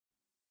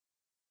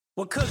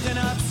We're cooking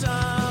up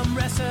some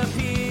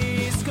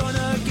recipes,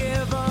 gonna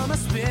give them a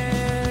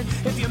spin.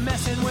 If you're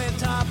messing with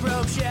Top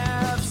Rope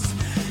Chefs,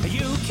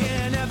 you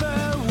can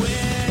never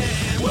win.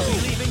 We'll be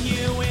leaving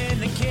you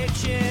in the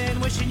kitchen,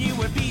 wishing you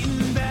were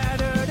beaten,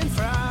 battered, and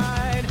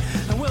fried.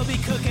 And we'll be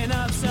cooking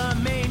up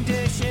some main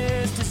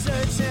dishes,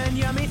 desserts, and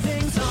yummy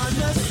things on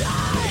the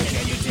side.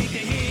 Can you take the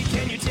heat?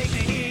 Can you take the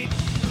heat?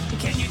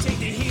 Can you take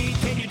the heat?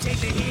 Can you take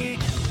the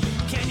heat?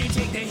 Can you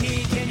take the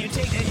heat? Can you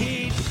take the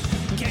heat?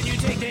 Can you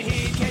take the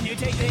heat? Can you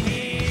take the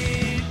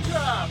heat?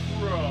 Top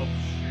Rope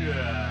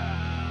Chef.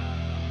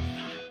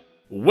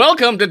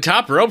 Welcome to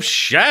Top Rope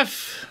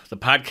Chef, the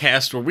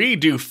podcast where we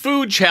do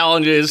food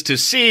challenges to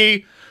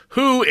see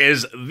who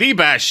is the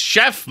best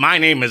chef. My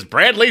name is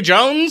Bradley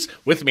Jones.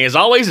 With me, as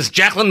always, is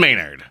Jacqueline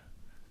Maynard.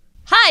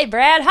 Hi,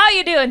 Brad. How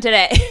you doing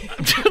today?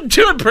 I'm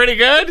doing pretty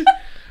good.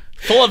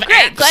 Full of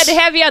Great. apps. Glad to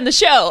have you on the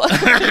show.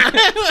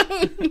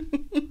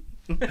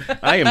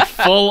 I am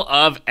full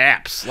of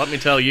apps, let me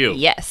tell you.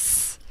 Yes.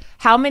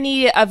 How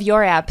many of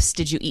your apps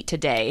did you eat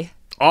today?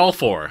 All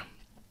four.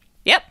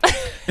 Yep.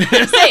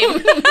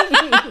 Same.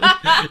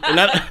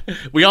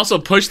 We also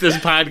pushed this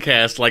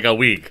podcast like a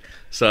week.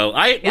 So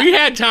we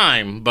had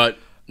time, but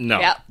no.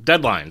 Yep.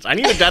 Deadlines. I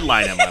need a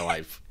deadline in my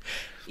life.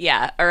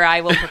 Yeah, or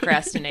I will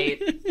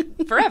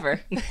procrastinate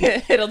forever.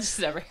 It'll just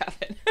never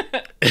happen.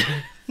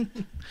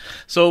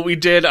 So we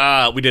did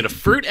a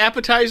fruit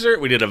appetizer,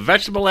 we did a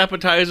vegetable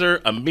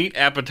appetizer, a meat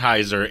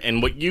appetizer,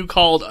 and what you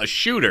called a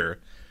shooter,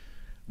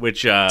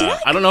 which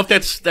I don't know if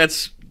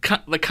that's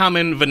the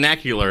common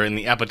vernacular in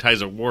the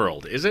appetizer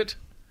world, is it?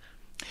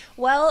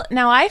 Well,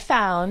 now I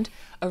found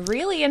a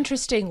really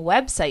interesting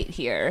website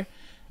here,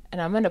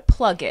 and I'm going to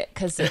plug it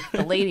because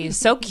the lady is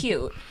so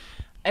cute.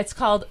 It's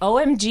called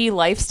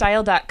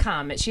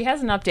omglifestyle.com. She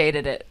hasn't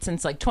updated it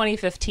since like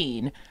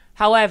 2015.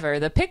 However,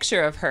 the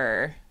picture of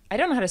her, I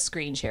don't know how to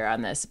screen share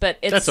on this, but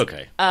it's... That's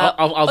okay.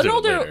 I'll do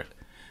it later.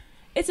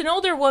 It's an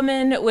older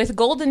woman with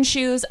golden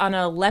shoes on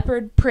a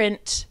leopard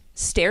print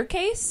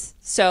staircase.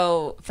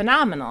 So,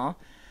 phenomenal.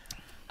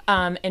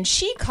 And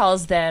she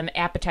calls them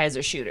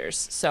appetizer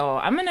shooters. So,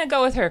 I'm going to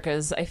go with her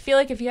because I feel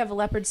like if you have a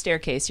leopard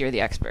staircase, you're the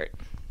expert.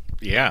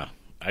 Yeah,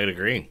 I'd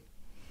agree.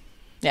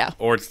 Yeah.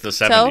 Or it's the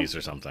 70s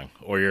or something.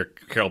 Or you're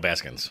Carol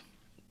Baskins.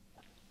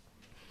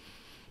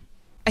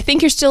 I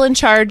think you're still in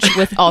charge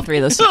with all three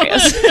of those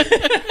scenarios.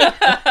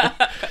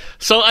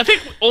 So I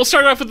think we'll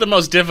start off with the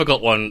most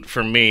difficult one,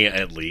 for me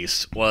at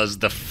least, was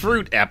the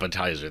fruit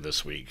appetizer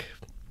this week.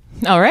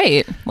 All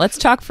right. Let's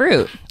talk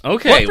fruit.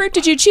 Okay. What fruit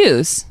did you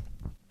choose?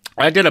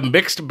 I did a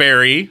mixed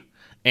berry,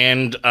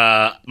 and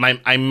I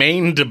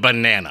mained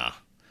banana,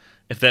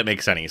 if that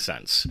makes any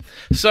sense.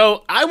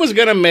 So I was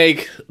going to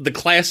make the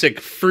classic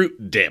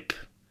fruit dip.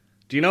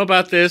 Do you know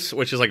about this?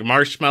 Which is like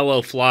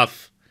marshmallow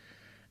fluff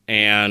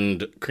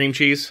and cream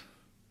cheese.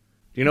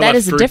 Do you know That about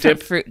is a different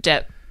dip? fruit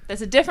dip.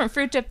 That's a different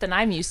fruit dip than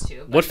I'm used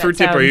to. What fruit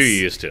dip are you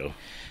used to?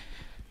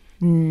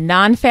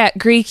 Non-fat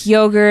Greek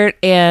yogurt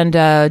and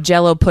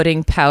Jell-O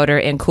pudding powder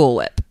and Cool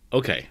Whip.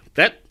 Okay.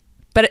 But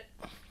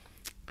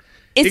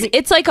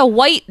it's like a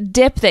white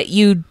dip that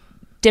you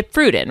dip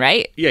fruit in,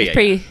 right? Yeah, It's yeah,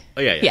 pretty,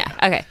 yeah. Yeah,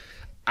 okay.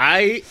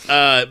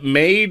 I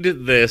made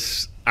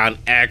this on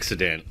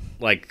accident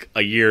like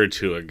a year or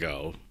two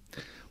ago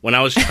when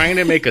I was trying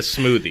to make a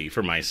smoothie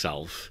for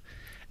myself,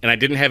 and I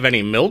didn't have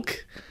any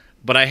milk,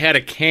 but I had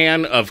a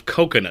can of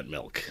coconut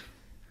milk,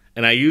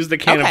 and I used the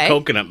can of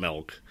coconut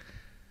milk,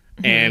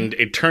 and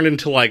it turned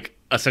into like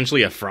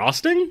essentially a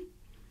frosting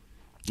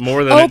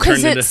more than it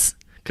turned into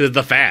because of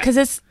the fat. Because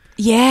it's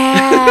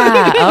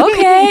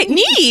okay,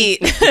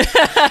 neat.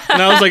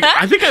 And I was like,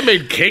 I think I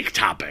made cake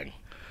topping.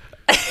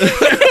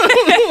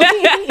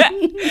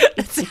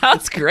 That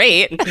sounds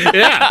great.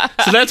 Yeah,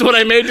 so that's what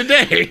I made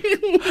today.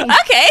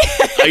 Okay.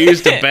 I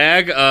used a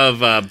bag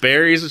of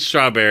berries and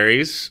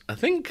strawberries. I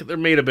think there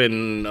may have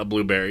been a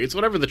blueberry. It's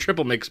whatever the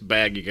triple mix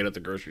bag you get at the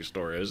grocery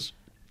store is.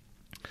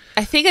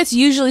 I think it's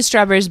usually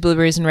strawberries,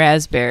 blueberries, and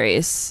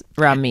raspberries,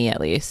 around me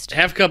at least.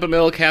 Half cup of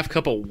milk, half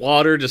cup of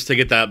water just to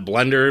get that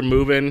blender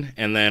moving,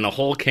 and then a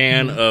whole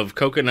can of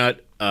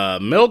coconut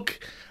milk.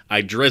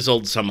 I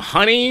drizzled some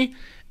honey,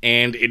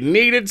 and it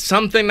needed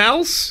something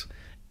else.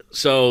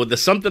 So the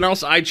something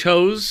else I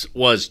chose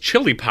was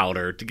chili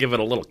powder to give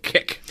it a little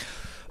kick.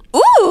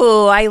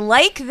 Ooh, I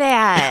like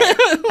that.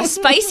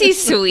 Spicy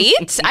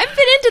sweet? I've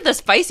been into the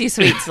spicy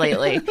sweets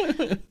lately.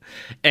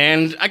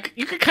 And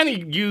you could kind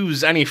of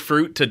use any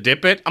fruit to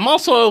dip it. I'm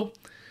also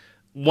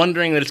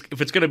wondering if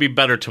it's going to be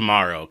better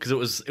tomorrow,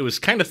 because it was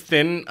kind of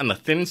thin on the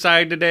thin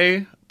side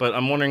today, but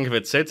I'm wondering if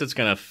it sits, it's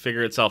going to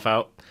figure itself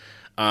out.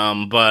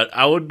 But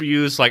I would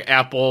use like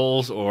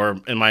apples, or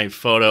in my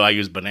photo I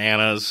use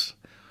bananas,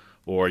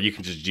 or you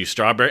can just use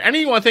strawberry.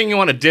 Any one thing you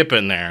want to dip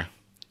in there.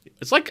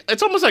 It's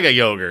almost like a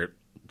yogurt.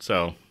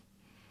 So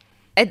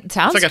it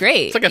sounds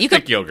great. It's like a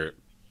thick yogurt.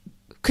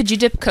 Could you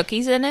dip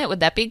cookies in it? Would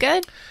that be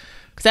good?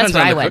 Because that's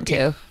what I went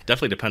to.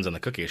 Definitely depends on the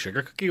cookie. A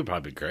sugar cookie would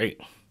probably be great.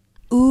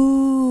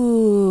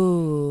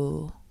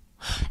 Ooh.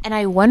 And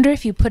I wonder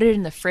if you put it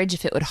in the fridge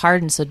if it would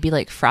harden so it'd be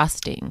like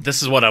frosting.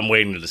 This is what I'm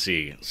waiting to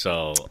see,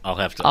 so I'll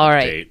have to All update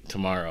right.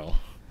 tomorrow.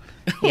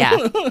 Yeah.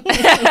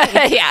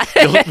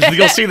 Yeah.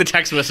 You'll see the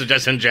text message I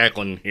sent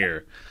Jacqueline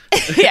here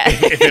Yeah.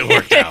 if it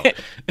worked out.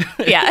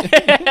 Yeah.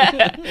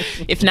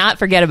 If not,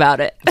 forget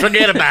about it.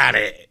 Forget about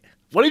it.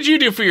 What did you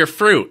do for your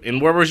fruit,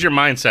 and where was your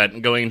mindset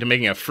in going into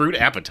making a fruit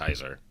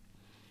appetizer?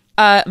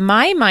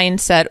 My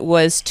mindset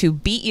was to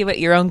beat you at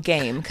your own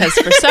game because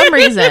for some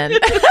reason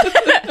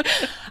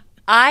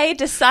I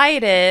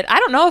decided, I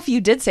don't know if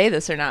you did say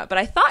this or not, but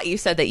I thought you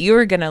said that you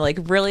were going to like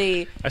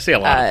really, I say a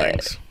lot of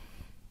things.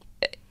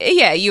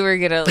 yeah, you were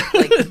going to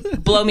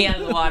like blow me out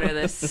of the water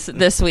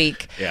this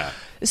week. Yeah.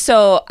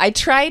 So I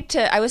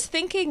was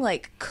thinking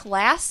like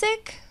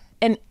classic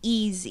and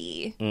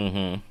easy,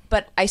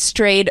 but I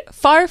strayed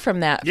far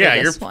from that for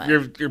Yeah, this one.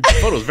 your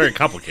photo is very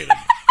complicated.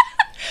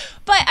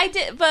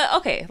 But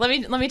okay, let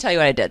me tell you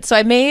what I did. So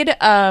I made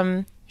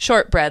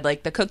shortbread,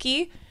 like the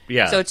cookie.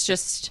 Yeah. So it's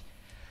just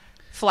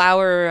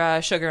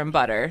flour, sugar, and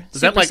butter.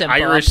 Is that Super like simple.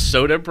 Irish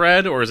soda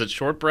bread, or is it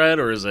shortbread,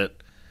 or is it?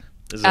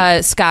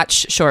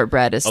 Scotch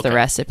shortbread is Okay. the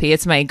recipe.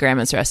 It's my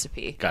grandma's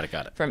recipe. Got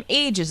it. From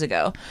ages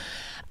ago.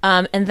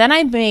 And then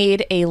I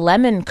made a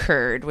lemon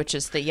curd, which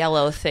is the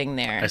yellow thing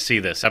there. I see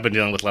this. I've been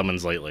dealing with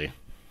lemons lately.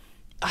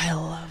 I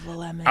love a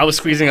lemon. I was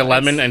squeezing a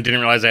lemon and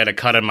didn't realize I had a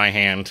cut in my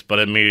hand, but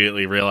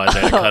immediately realized I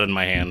had a cut in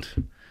my hand.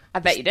 I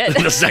bet you did.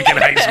 The second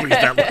I squeezed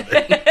that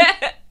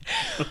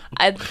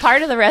lemon.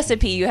 Part of the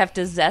recipe, you have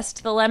to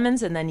zest the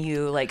lemons and then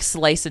you like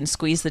slice and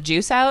squeeze the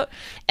juice out.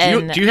 Do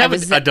And you have I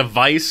was a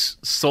device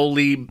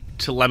solely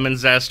to lemon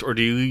zest, or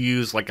do you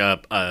use like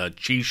a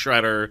cheese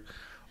shredder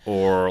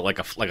or like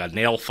a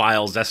nail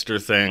file zester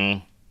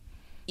thing?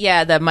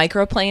 Yeah, the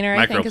microplaner,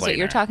 I think is what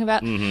you're Microplaner. talking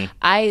about.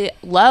 I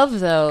love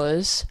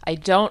those. I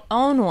don't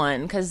own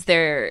one because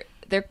they're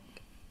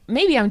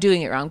maybe I'm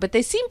doing it wrong, but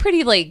they seem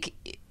pretty like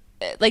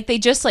they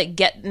just like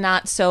get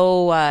not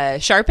so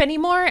sharp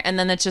anymore, and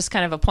then it's just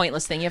kind of a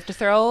pointless thing you have to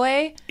throw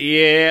away.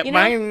 Yeah, You know?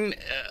 mine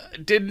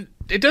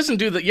it doesn't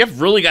do that. You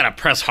have really got to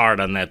press hard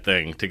on that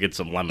thing to get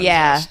some lemon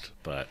zest.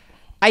 But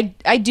I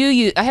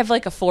have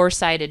like a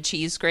 4-sided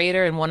cheese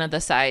grater, and one of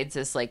the sides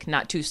is like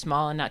not too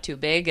small and not too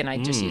big, and I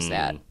just use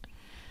that.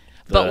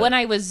 But when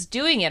I was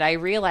doing it, I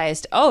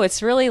realized, oh,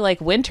 it's really like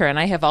winter, and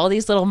I have all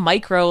these little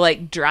micro,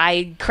 like,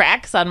 dry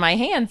cracks on my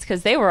hands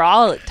because they were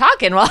all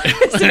talking while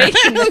I was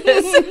making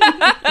this.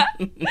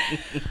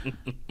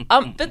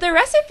 But the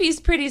recipe's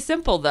pretty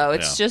simple, though.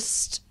 It's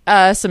just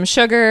some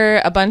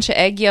sugar, a bunch of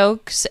egg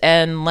yolks,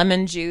 and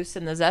lemon juice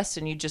and the zest,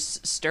 and you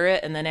just stir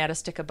it and then add a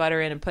stick of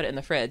butter in and put it in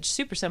the fridge.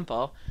 Super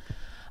simple.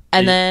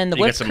 And then the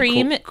you get whipped some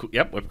cream.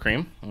 whipped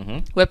cream. Mm-hmm.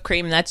 Whipped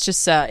cream, that's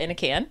just in a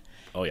can.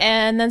 Oh, yeah.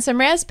 And then some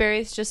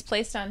raspberries just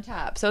placed on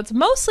top. So it's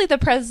mostly the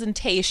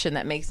presentation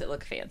that makes it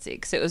look fancy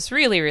because it was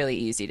really, really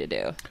easy to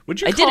do. Would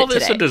you I did call it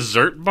this today. a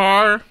dessert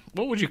bar?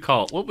 What would you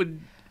call it? What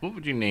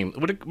would you name it?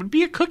 Would it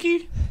be a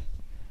cookie?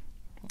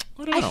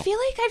 I don't know. I feel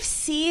like I've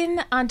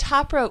seen on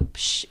Top Rope.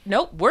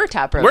 Nope, we're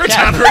Top Rope. We're Chef.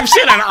 Top Rope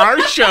Shit on our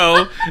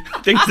show.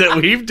 Things that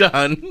we've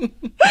done.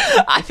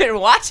 I've been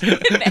watching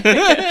it.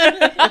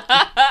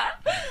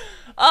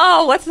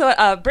 Oh, what's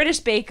the British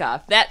Bake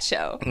Off? That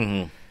show.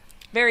 Mm-hmm.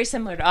 Very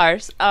similar to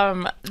ours.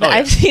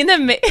 I've seen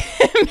them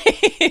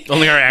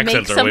Only our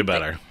accents are way something.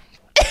 better.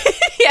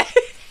 Yeah.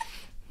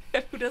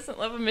 Who doesn't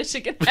love a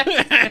Michigan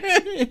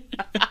accent?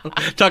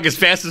 Talk as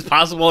fast as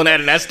possible and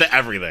add an S to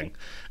everything.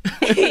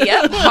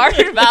 Yep,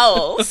 hard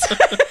vowels.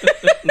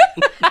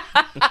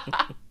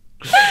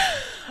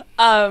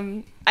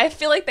 I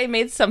feel like they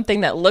made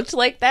something that looked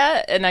like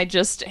that, and I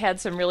just had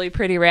some really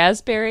pretty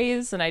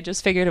raspberries, and I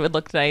just figured it would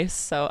look nice.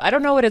 So I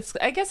don't know what it's.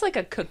 I guess like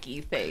a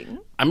cookie thing.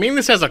 I mean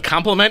this as a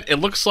compliment. It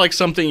looks like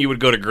something you would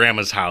go to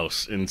Grandma's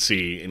house and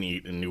see and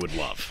eat and you would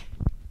love.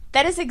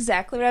 That is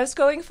exactly what I was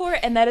going for,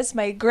 and that is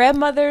my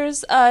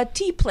grandmother's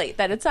tea plate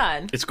that it's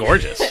on. It's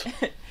gorgeous.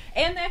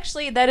 And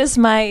actually, that is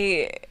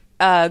my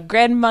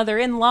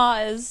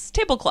grandmother-in-law's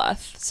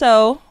tablecloth.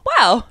 So,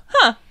 wow.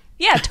 Huh.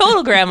 Yeah,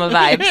 total grandma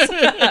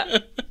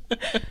vibes.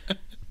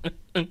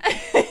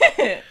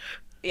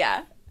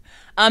 Yeah.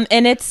 And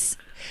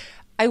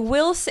I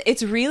will say,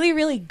 it's really,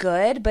 really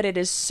good, but it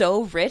is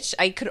so rich.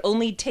 I could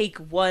only take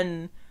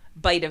one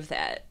bite of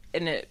that.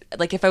 And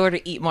like if I were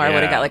to eat more, I would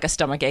have Yeah. got like a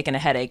stomach ache and a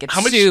headache. It's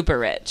How much- super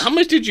rich. How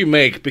much did you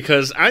make?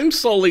 Because I'm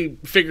slowly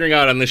figuring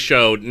out on this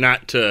show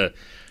not to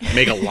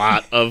make a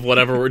lot of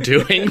whatever we're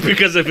doing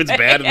because if it's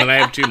bad and then I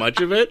have too much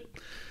of it.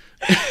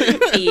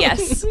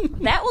 Yes,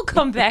 that will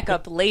come back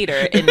up later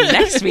in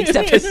next week's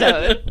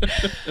episode.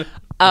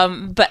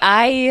 But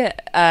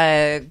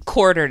I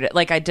quartered it.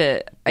 Like I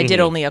did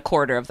only a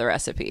quarter of the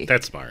recipe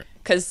That's smart.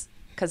 because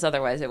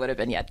otherwise it would have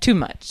been too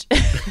much.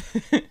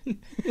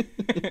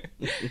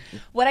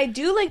 What I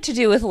do like to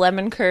do with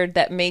lemon curd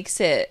that makes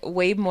it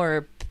way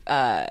more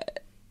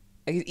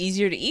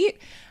easier to eat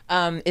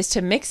is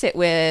to mix it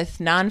with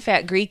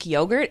non-fat Greek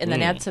yogurt and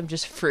then add some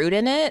just fruit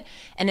in it,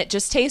 and it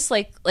just tastes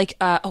like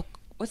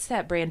what's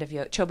that brand of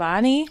yogurt?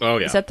 Chobani? Oh,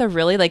 yeah. Is that the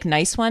really like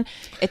nice one?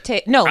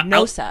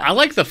 Nosa. I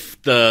like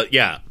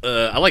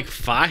I like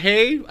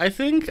Fahe, I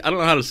think. I don't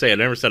know how to say it. I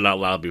never said it out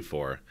loud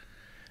before.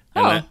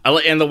 And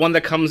and the one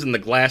that comes in the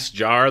glass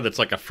jar that's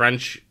like a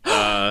French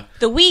the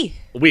Oui.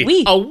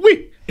 Oui. Oh,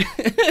 oui.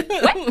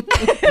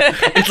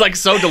 It's like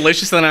so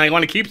delicious and I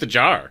want to keep the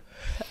jar.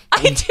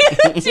 I do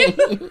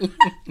too.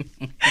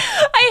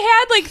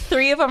 I had like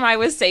 3 of them I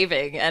was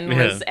saving and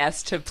was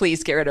asked to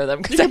please get rid of them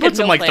because I Put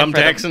some like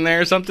thumbtacks in there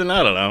or something.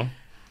 I don't know.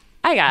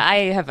 I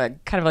have a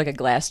kind of like a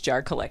glass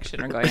jar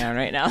collection going on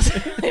right now.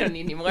 So I don't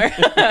need any more.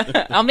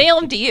 I'll mail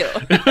them to you.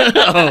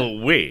 Oh,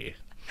 oui.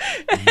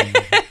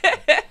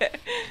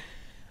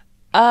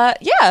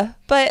 Yeah,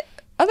 but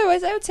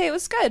otherwise I would say it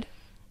was good.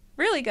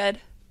 Really good.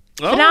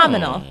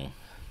 Phenomenal. Oh.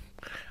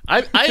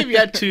 I've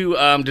yet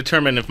to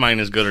determine if mine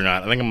is good or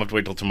not. I think I'm going to have to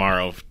wait till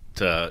tomorrow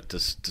to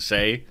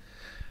say.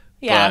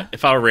 Yeah. But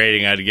if I were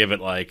rating, I'd give it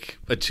like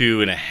a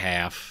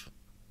 2.5,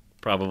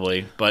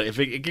 probably. But if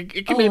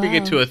it can maybe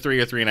get to a 3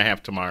 or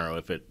 3.5 tomorrow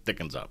if it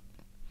thickens up.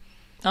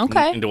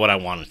 Okay. Into what I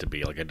want it to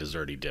be, like a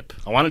desserty dip.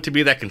 I want it to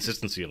be that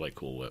consistency of like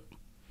Cool Whip.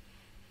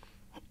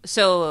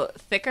 So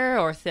thicker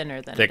or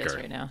thinner than it is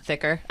right now?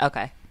 Thicker?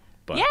 Okay.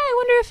 But, yeah, I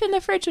wonder if in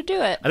the fridge would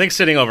do it. I think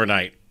sitting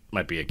overnight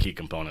might be a key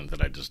component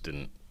that I just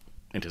didn't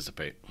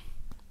anticipate.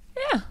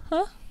 Yeah.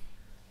 Huh?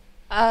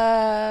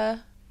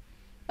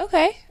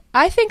 Okay.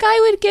 I think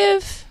I would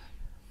give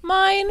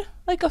mine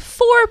like a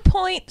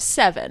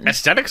 4.7.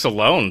 Aesthetics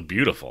alone,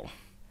 beautiful.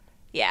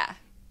 Yeah.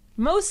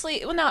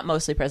 Not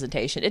mostly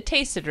presentation. It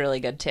tasted really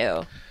good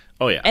too.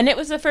 Oh, yeah. And it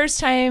was the first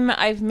time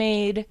I've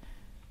made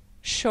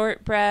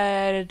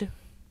shortbread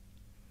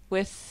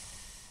with...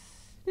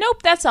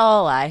 Nope, that's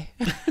all a lie.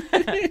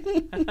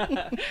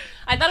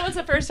 I thought it was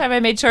the first time I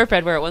made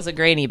shortbread where it wasn't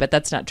grainy, but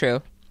that's not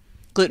true.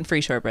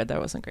 Gluten-free shortbread that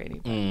wasn't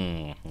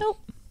grainy. Nope.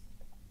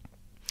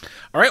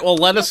 All right, well,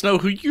 let us know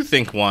who you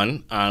think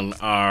won on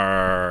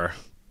our...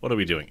 What are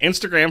we doing?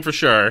 Instagram for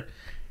sure.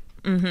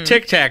 Mm-hmm.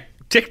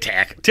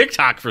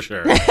 TikTok for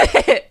sure.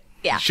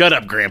 Yeah. Shut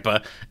up, Grandpa.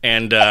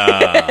 And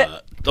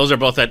those are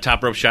both at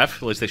Top Rope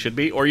Chef, at least they should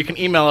be. Or you can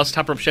email us,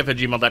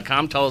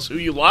 topropechef@gmail.com. Tell us who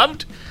you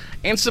loved.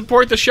 And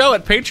support the show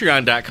at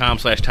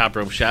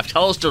patreon.com/topropechef.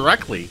 Tell us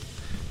directly.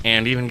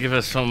 And even give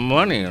us some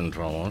money and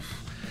tell us.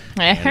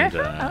 And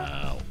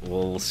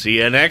we'll see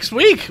you next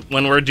week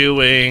when we're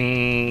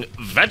doing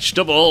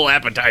vegetable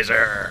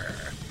appetizer.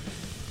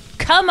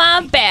 Come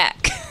on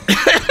back.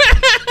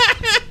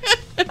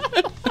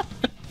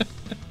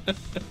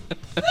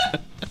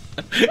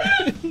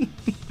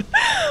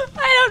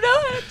 I don't know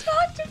how to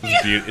talk to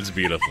you. It's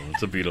beautiful.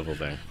 It's a beautiful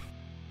thing.